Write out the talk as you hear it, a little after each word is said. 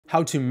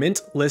how to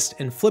mint, list,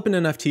 and flip an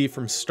NFT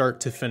from start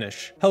to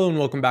finish. Hello and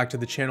welcome back to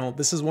the channel.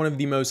 This is one of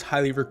the most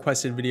highly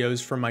requested videos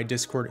from my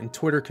Discord and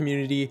Twitter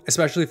community,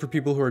 especially for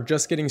people who are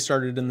just getting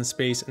started in the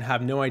space and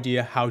have no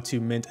idea how to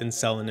mint and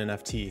sell an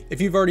NFT.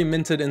 If you've already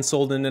minted and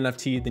sold an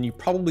NFT, then you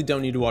probably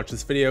don't need to watch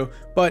this video,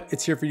 but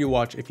it's here for you to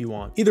watch if you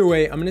want. Either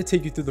way, I'm going to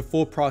take you through the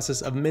full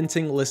process of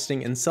minting,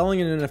 listing, and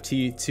selling an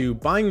NFT to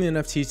buying the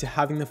NFT to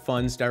having the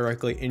funds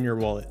directly in your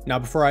wallet. Now,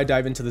 before I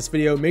dive into this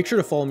video, make sure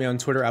to follow me on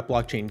Twitter at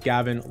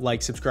blockchaingavin,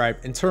 like, subscribe,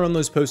 and turn on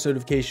those post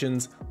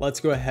notifications. Let's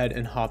go ahead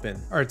and hop in.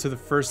 All right, so the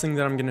first thing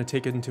that I'm going to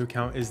take into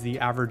account is the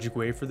average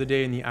GUI for the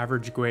day, and the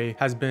average GUI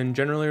has been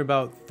generally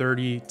about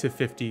 30 to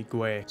 50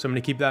 GUI. So I'm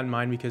going to keep that in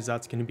mind because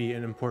that's going to be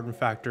an important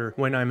factor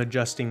when I'm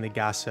adjusting the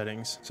gas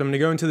settings. So I'm going to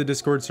go into the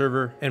Discord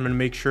server and I'm going to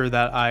make sure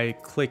that I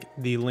click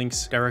the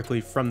links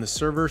directly from the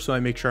server so I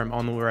make sure I'm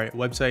on the right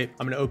website.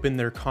 I'm going to open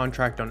their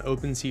contract on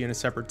OpenSea in a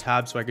separate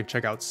tab so I can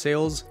check out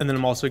sales, and then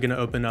I'm also going to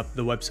open up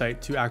the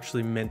website to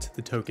actually mint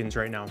the tokens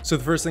right now. So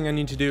the first thing I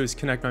need to do is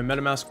connect my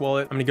MetaMask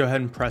wallet. I'm going to go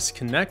ahead and press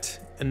connect.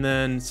 And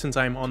then since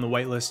I'm on the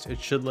whitelist, it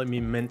should let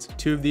me mint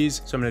 2 of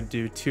these. So I'm going to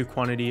do 2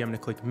 quantity. I'm going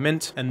to click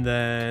mint, and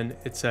then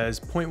it says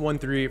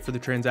 0.13 for the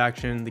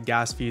transaction. The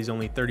gas fee is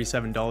only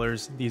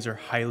 $37. These are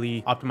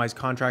highly optimized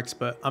contracts,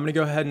 but I'm going to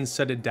go ahead and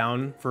set it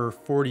down for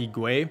 40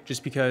 GUI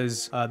just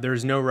because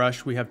there's no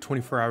rush. We have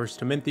 24 hours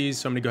to mint these.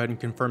 So I'm going to go ahead and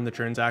confirm the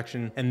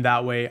transaction. And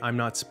that way I'm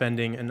not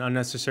spending an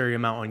unnecessary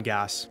amount on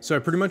gas. So I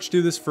pretty much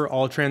do this for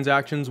all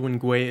transactions when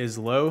GUI is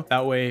low.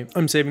 That way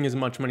I'm saving as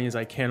much money as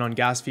I can on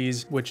gas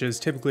fees, which is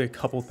typically a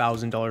couple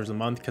 $1,000 a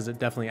month because it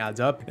definitely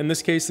adds up. In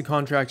this case, the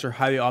contracts are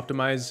highly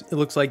optimized. It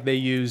looks like they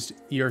used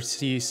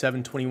ERC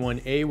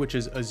 721A, which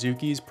is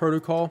Azuki's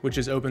protocol, which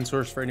is open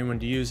source for anyone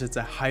to use. It's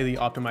a highly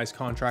optimized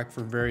contract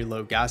for very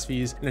low gas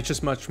fees, and it's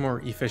just much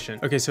more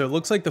efficient. Okay, so it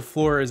looks like the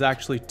floor is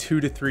actually 2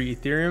 to 3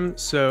 Ethereum.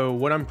 So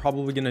what I'm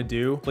probably going to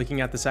do, looking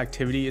at this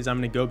activity, is I'm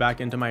going to go back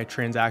into my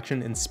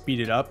transaction and speed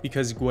it up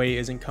because GUI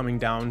isn't coming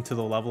down to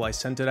the level I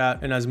sent it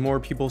at. And as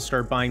more people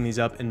start buying these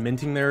up and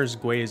minting theirs,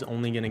 GUI is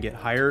only going to get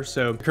higher.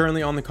 So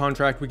currently on the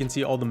contract, we can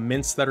see all the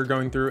mints that are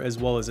going through as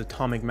well as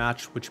atomic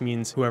match, which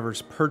means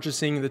whoever's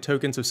purchasing the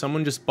token. So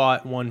someone just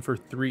bought one for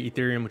 3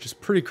 Ethereum, which is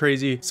pretty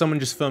crazy. Someone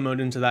just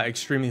FOMO'd into that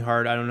extremely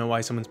hard. I don't know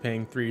why someone's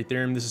paying 3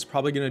 Ethereum. This is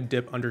probably going to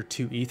dip under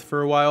 2 ETH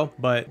for a while,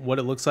 but what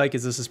it looks like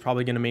is this is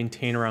probably going to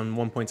maintain around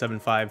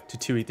 1.75 to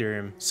 2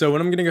 Ethereum. So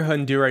what I'm going to go ahead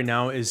and do right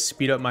now is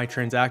speed up my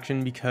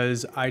transaction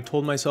because I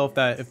told myself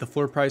that if the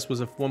floor price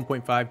was a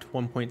 1.5 to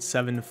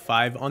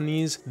 1.75 on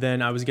these,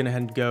 then I was going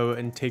to go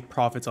and take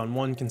profits on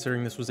one,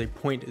 considering this was a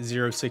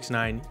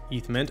 0.069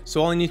 ETH mint.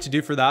 So all I need to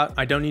do for that,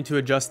 I don't need to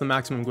adjust the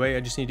maximum GUI. I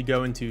just need to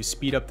go into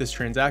speed up this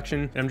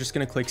transaction, and I'm just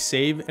going to click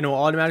save, and it will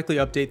automatically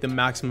update the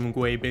maximum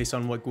GUI based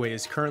on what GUI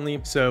is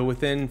currently. So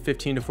within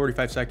 15 to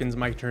 45 seconds,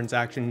 my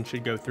transaction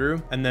should go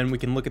through, and then we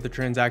can look at the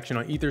transaction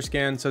on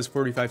Etherscan. It says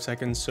 45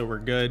 seconds, so we're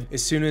good.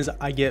 As soon as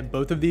I get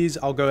both of these,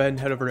 I'll go ahead and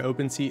head over to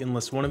OpenSea and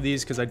list one of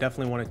these because I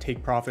definitely want to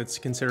take profits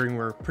considering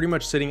we're pretty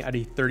much sitting at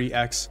a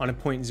 30x on a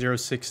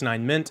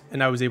 0.069 mint,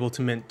 and I was able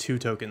to mint 2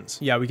 tokens.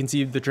 Yeah, we can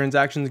see the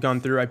transaction's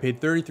gone through. I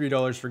paid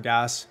 $33 for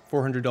gas,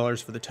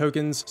 $400 for the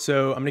tokens.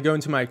 So I'm going to go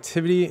into my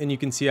activity, and you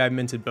can see I've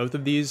minted both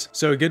of these.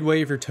 So a good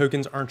way, if your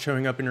tokens aren't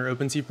showing up in your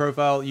OpenSea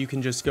profile, you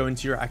can just go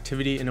into your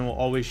activity and it will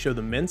always show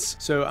the mints.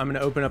 So I'm going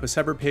to open up a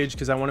separate page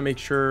because I want to make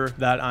sure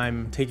that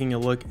I'm taking a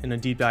look and a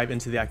deep dive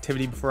into the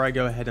activity before I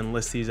go ahead and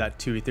list these at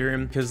 2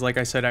 Ethereum. Because like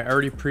I said, I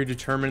already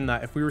predetermined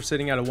that if we were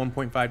sitting at a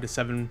 1.5 to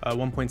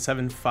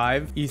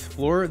 1.75 ETH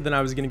floor, then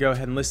I was going to go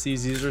ahead and list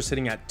these. These are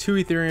sitting at 2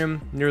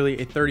 Ethereum, nearly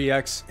a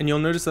 30x. And you'll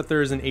notice that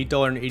there is an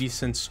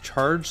 $8.80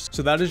 charge.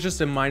 So that is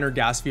just a minor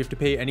gas fee you have to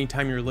pay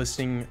anytime you're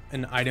listing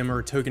an item or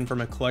a token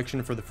from a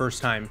collection for the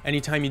first time.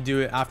 Anytime you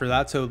do it after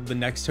that, so the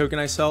next token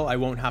I sell, I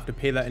won't have to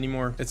pay that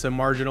anymore. It's a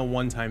marginal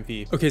one-time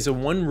fee. Okay, so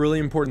one really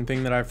important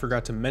thing that I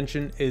forgot to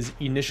mention is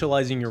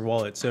initializing your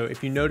wallet. So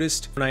if you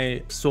noticed when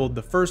I sold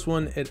the first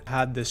one, it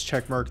had this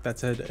check mark that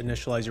said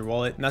initialize your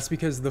wallet. And that's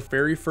because the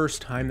very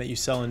first time that you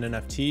sell an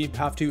NFT, you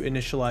have to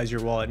initialize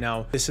your wallet.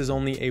 Now, this is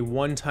only a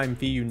one-time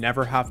fee. You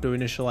never have to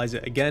initialize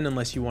it again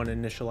unless you want to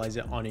initialize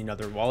it on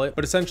another wallet.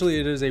 But essentially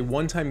it is a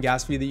one-time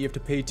gas fee that you have to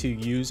pay to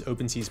use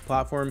OpenSea's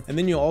platform. And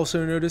then you'll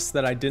also notice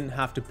that I didn't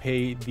have to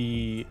pay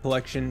the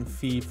collection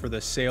fee for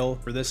the sale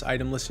for this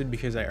item listed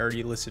because I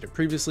already listed it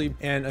previously.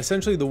 And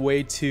essentially the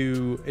way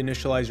to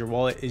initialize your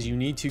wallet is you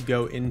need to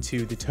go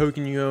into the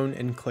token you own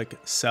and click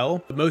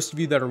sell. But most of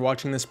you that are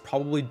watching this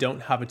probably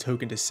don't have a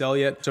token to sell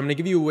yet. So I'm going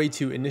to give you a way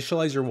to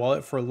initialize your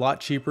wallet for a lot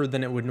cheaper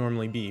than it would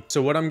normally be.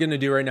 So what I'm going to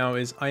do right now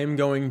is I am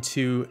going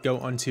to go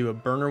onto a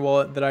burner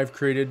wallet that I've I've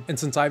created. And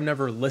since I've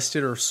never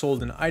listed or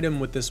sold an item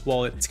with this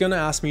wallet, it's going to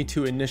ask me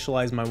to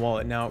initialize my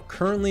wallet. Now,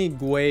 currently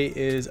Gwei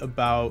is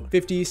about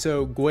 50.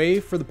 So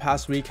Gwei for the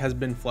past week has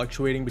been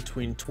fluctuating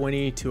between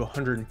 20 to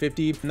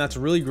 150. And that's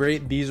really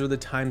great. These are the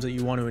times that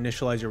you want to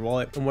initialize your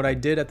wallet. And what I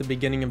did at the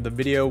beginning of the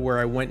video where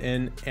I went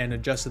in and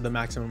adjusted the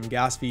maximum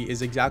gas fee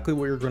is exactly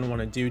what you're going to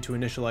want to do to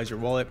initialize your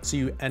wallet, so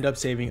you end up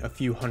saving a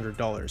few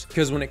 $100s.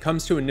 Because when it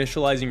comes to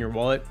initializing your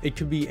wallet, it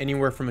could be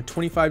anywhere from a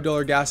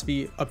 $25 gas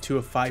fee up to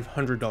a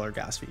 $500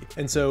 gas fee.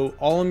 And so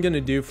all I'm going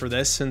to do for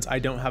this, since I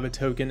don't have a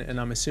token and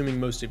I'm assuming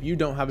most of you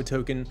don't have a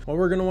token, what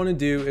we're going to want to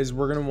do is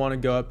we're going to want to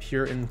go up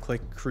here and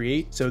click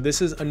create. So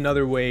this is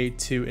another way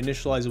to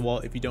initialize a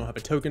wallet if you don't have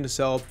a token to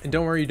sell. And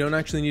don't worry, you don't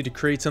actually need to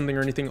create something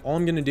or anything. All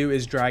I'm going to do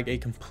is drag a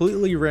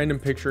completely random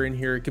picture in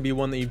here. It could be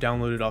one that you've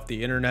downloaded off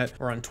the internet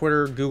or on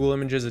Twitter, Google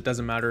Images, it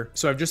doesn't matter.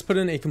 So I've just put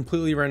in a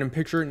completely random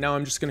picture. Now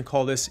I'm just going to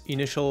call this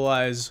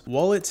initialize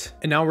wallet.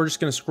 And now we're just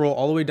going to scroll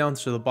all the way down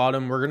to the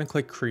bottom. We're going to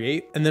click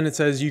create, and then it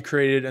says you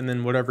created, and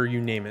then whatever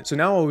you name it. So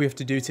now all we have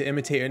to do to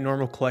imitate a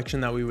normal collection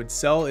that we would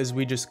sell is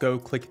we just go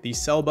click the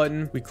sell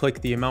button. We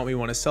click the amount we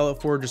want to sell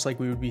it for, just like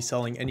we would be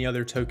selling any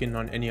other token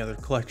on any other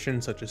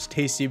collection, such as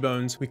Tasty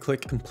Bones. We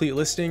click complete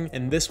listing,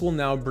 and this will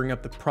now bring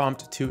up the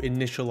prompt to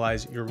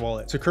initialize your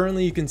wallet. So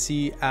currently you can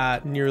see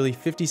at nearly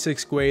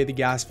 56 Gwei, the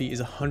gas fee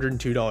is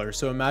 $102.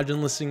 So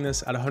imagine listing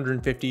this at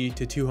 150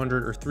 to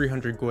 200 or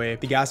 300 Gwei.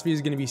 The gas fee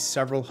is going to be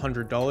several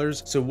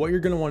 $100s. So what you're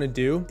going to want to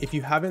do, if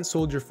you haven't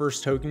sold your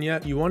first token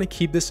yet, you want to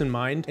keep this in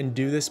mind and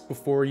do this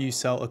before you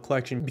sell a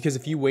collection, because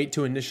if you wait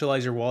to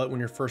initialize your wallet when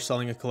you're first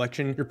selling a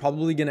collection, you're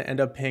probably going to end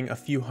up paying a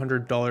few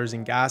 $100s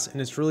in gas,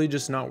 and it's really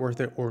just not worth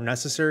it or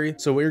necessary.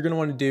 So what you're going to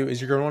want to do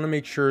is you're going to want to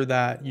make sure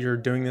that you're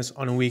doing this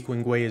on a week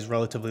when Gwei is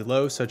relatively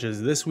low, such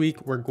as this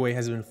week where Gwei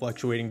has been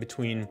fluctuating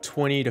between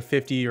 20 to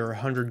 50 or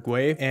 100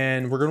 Gwei.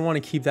 And we're going to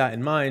want to keep that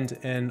in mind.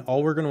 And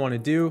all we're going to want to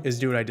do is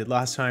do what I did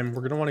last time.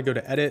 We're going to want to go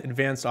to edit,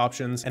 advanced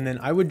options, and then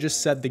I would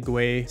just set the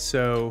Gwei.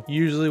 So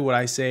usually what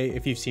I say,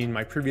 if you've seen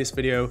my previous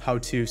video, how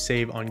to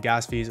save on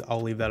gas fees,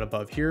 I'll leave that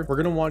above here. We're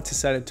going to want to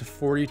set it to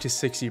 40 to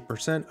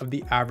 60% of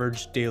the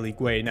average daily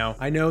Gwei. Now,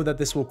 I know that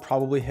this will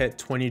probably hit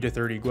 20 to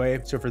 30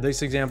 Gwei. So for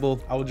this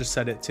example, I will just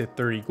set it to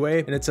 30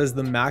 Gwei, and it says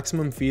the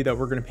maximum fee that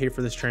we're going to pay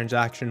for this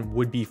transaction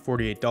would be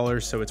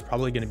 $48. So it's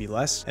probably going to be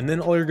less. And then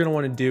all you're going to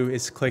want to do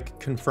is click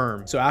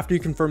confirm. So after you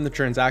confirm the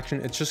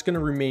transaction, it's just going to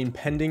remain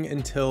pending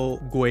until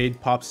Gwei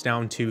pops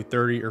down to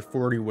 30 or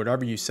 40,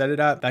 whatever you set it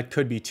at. That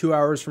could be 2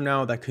 hours from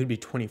now, that could be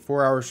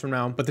 24 hours from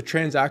now, but the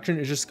transaction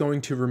is just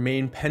going to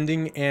remain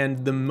pending.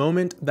 And the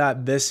moment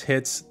that this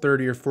hits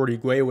 30 or 40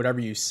 Gwei, whatever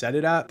you set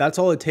it at, that's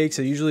all it takes.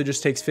 It usually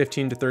just takes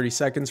 15 to 30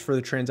 seconds for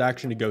the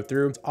transaction to go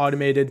through. It's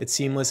automated, it's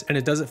seamless, and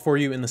it does it for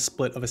you in the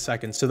split of a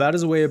second. So that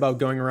is a way about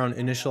going around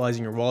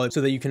initializing your wallet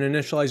so that you can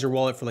initialize your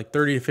wallet for like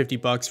 30 to 50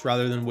 bucks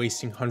rather than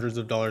wasting hundreds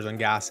of dollars on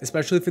gas.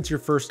 Especially if it's your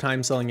first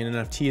time selling an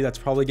NFT, that's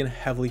probably going to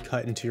heavily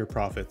cut into your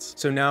profits.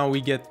 So now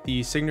we get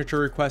the signature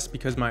request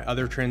because my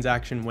other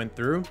transaction went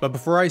through. But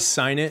before I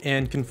sign it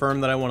and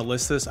confirm that I want to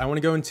list this, I want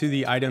to go into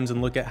the items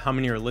and look at how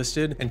many are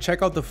listed and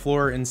check out the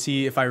floor and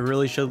see if I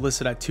really should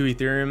list it at 2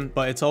 Ethereum.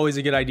 But it's always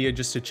a good idea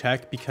just to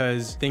check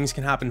because things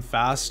can happen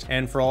fast.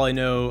 And for all I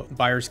know,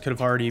 buyers could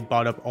have already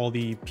bought up all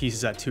the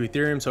pieces at 2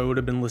 Ethereum. So it would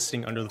have been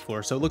listing under the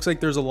floor. So it looks like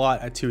there's a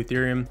lot at 2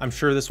 Ethereum. I'm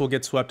sure this will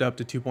get swept up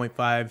to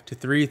 2.5 to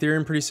 3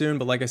 Ethereum pretty soon.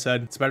 But like I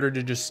said, it's better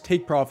to just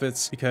take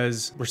profits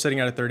because we're sitting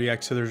at a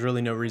 30x. So there's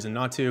really no reason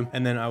not to.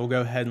 And then I will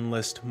go ahead and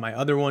list my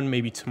other one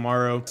maybe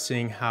tomorrow,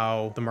 seeing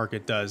how the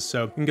market does.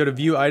 So you can go to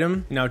view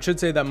item. Now it should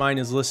say that mine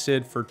is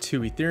listed for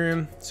 2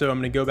 Ethereum. So I'm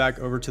going to go back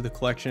over to the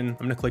collection. I'm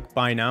going to click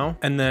buy now,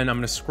 and then I'm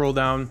going to scroll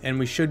down and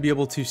we should be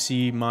able to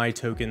see my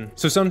token.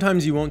 So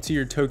sometimes you won't see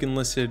your token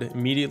listed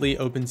immediately.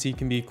 OpenSea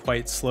can be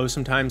quite slow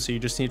sometimes. So you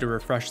just need to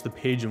refresh the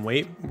page and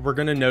wait. We're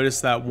going to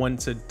notice that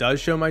once it does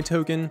show my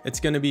token, it's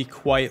going to be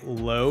quite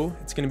low.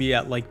 It's going to be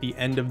at like the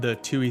end of the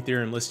 2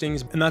 Ethereum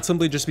listings. And that's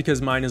simply just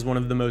because mine is one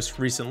of the most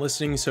recent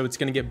listings. So it's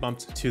going to get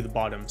bumped to the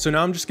bottom. So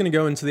now I'm just going to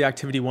go into the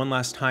activity one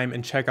last time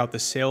and check out the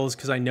sales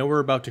because I know we're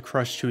about to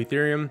crush 2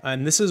 Ethereum.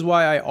 And this is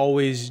why I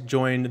always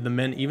join the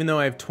mint. Even though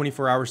I have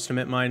 24 hours to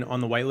mint mine on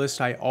the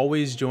whitelist, I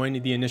always join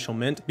the initial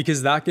mint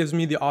because that gives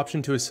me the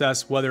option to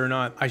assess whether or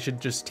not I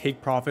should just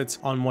take profits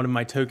on one of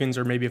my tokens,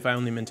 or maybe if I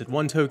only minted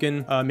one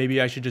token,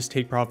 maybe I should just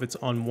take profits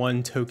on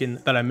one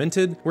token that I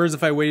minted. Whereas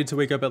if I waited to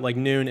wake up at like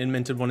noon and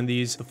minted one of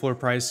these, the floor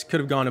price could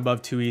have gone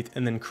above 2 ETH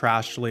and then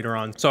crashed later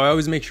on. So I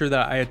always make sure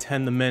that I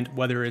attend the mint,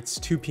 whether it's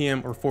 2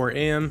 p.m. or 4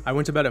 a.m. I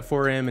went to bed at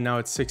 4 a.m. and now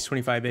it's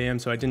 6:25 a.m.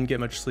 So I didn't get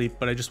much sleep,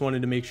 but I just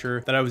wanted to make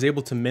sure that I was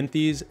able to mint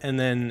these and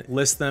then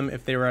list them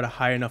if they were at a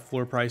high enough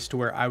floor price to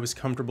where I was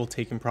comfortable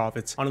taking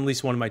profits on at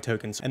least one of my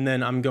tokens. And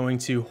then I'm going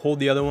to hold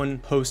the other one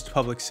post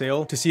public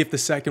sale to see if the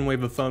second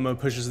wave of FOMO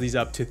pushes these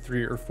up to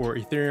 3 or 4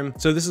 Ethereum.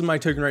 So this is my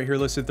token right here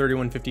listed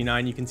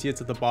 3159. You can see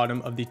it's at the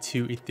bottom of the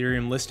 2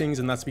 Ethereum listings,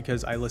 and that's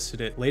because I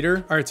listed it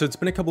later. All right, so it's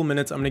been a couple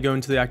minutes. I'm going to go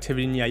into the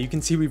activity, and yeah, you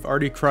can see we've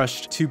already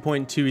crushed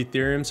 2.2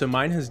 Ethereum. So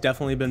mine has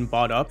definitely been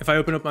bought up. If I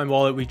open up my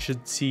wallet, we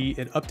should see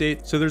it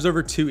update. So there's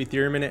over 2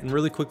 Ethereum in it. And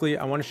really quickly,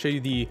 I want to show you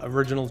the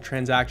original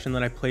transaction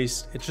that I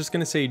placed, it's just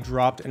gonna say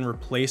dropped and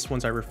replaced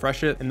once I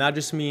refresh it. And that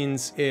just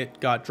means it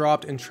got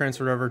dropped and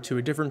transferred over to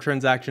a different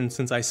transaction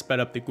since I sped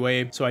up the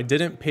GUI. So I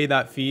didn't pay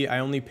that fee. I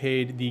only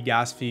paid the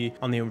gas fee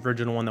on the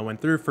original one that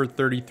went through for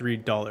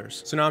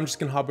 $33. So now I'm just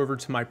gonna hop over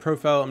to my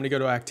profile. I'm gonna go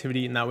to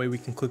activity, and that way we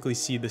can quickly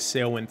see the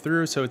sale went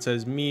through. So it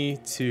says me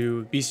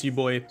to Beastie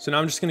Boy. So now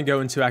I'm just gonna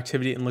go into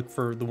activity and look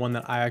for the one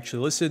that I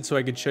actually listed, so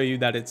I could show you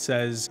that it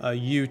says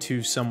you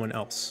to someone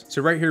else.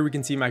 So right here we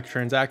can see my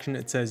transaction.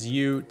 It says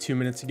you 2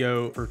 minutes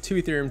ago for 2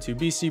 Ethereum to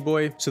Beastie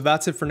Boy. So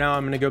that's it for now.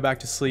 I'm gonna go back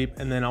to sleep,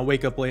 and then I'll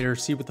wake up later,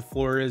 see what the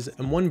floor is.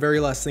 And one very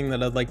last thing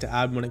that I'd like to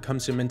add when it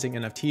comes to minting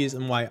NFTs,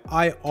 and why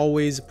I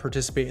always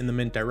participate in the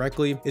mint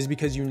directly, is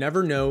because you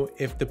never know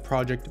if the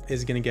project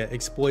is gonna get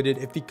exploited,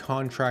 if the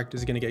contract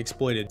is gonna get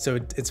exploited. So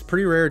it's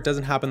pretty rare. It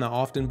doesn't happen that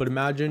often, but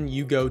imagine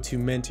you go to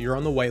mint, you're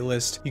on the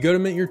whitelist, you go to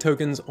mint your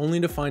tokens only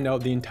to find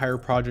out the entire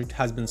project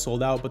has been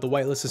sold out, but the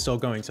whitelist is still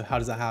going. So how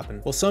does that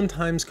happen? Well,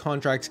 sometimes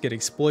contracts get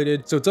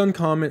exploited. So it's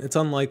uncommon, it's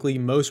unlikely.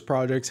 Most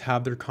projects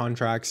have their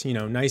contracts, you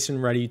know, nice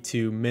and ready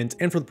to mint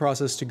and for the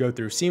process to go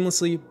through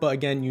seamlessly. But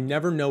again, you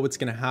never know what's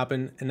going to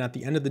happen. And at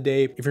the end of the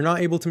day, if you're not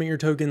able to mint your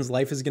tokens,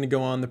 life is going to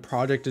go on. The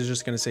project is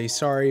just going to say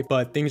sorry,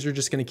 but things are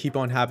just going to keep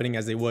on happening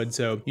as they would.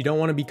 So you don't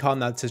want to be caught in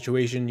that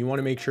situation. You want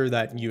to make sure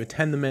that you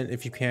attend the mint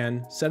if you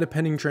can, set a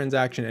pending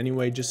transaction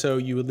anyway, just so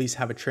you at least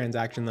have a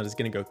transaction that is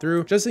going to go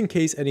through, just in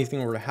case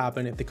anything were to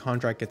happen. If the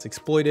contract gets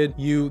exploited,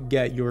 you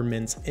get your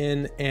mints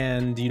in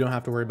and you don't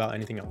have to worry about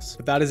anything else.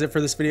 But that is it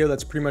for this video.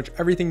 That's pretty much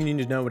everything you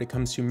need to know when it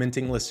comes to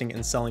minting, listing,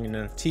 and selling an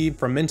NFT,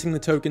 from minting the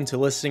token to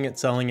listing it,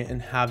 selling it,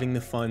 and having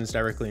the funds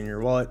directly in your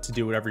wallet to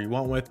do whatever you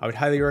want with. I would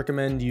highly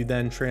recommend you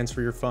then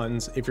transfer your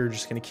funds, if you're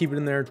just going to keep it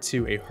in there,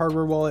 to a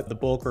hardware wallet, the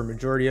bulk or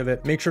majority of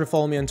it. Make sure to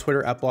follow me on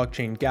Twitter at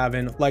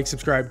blockchaingavin. Like,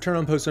 subscribe, turn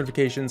on post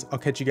notifications. I'll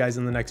catch you guys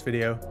in the next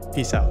video.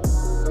 Peace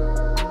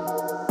out.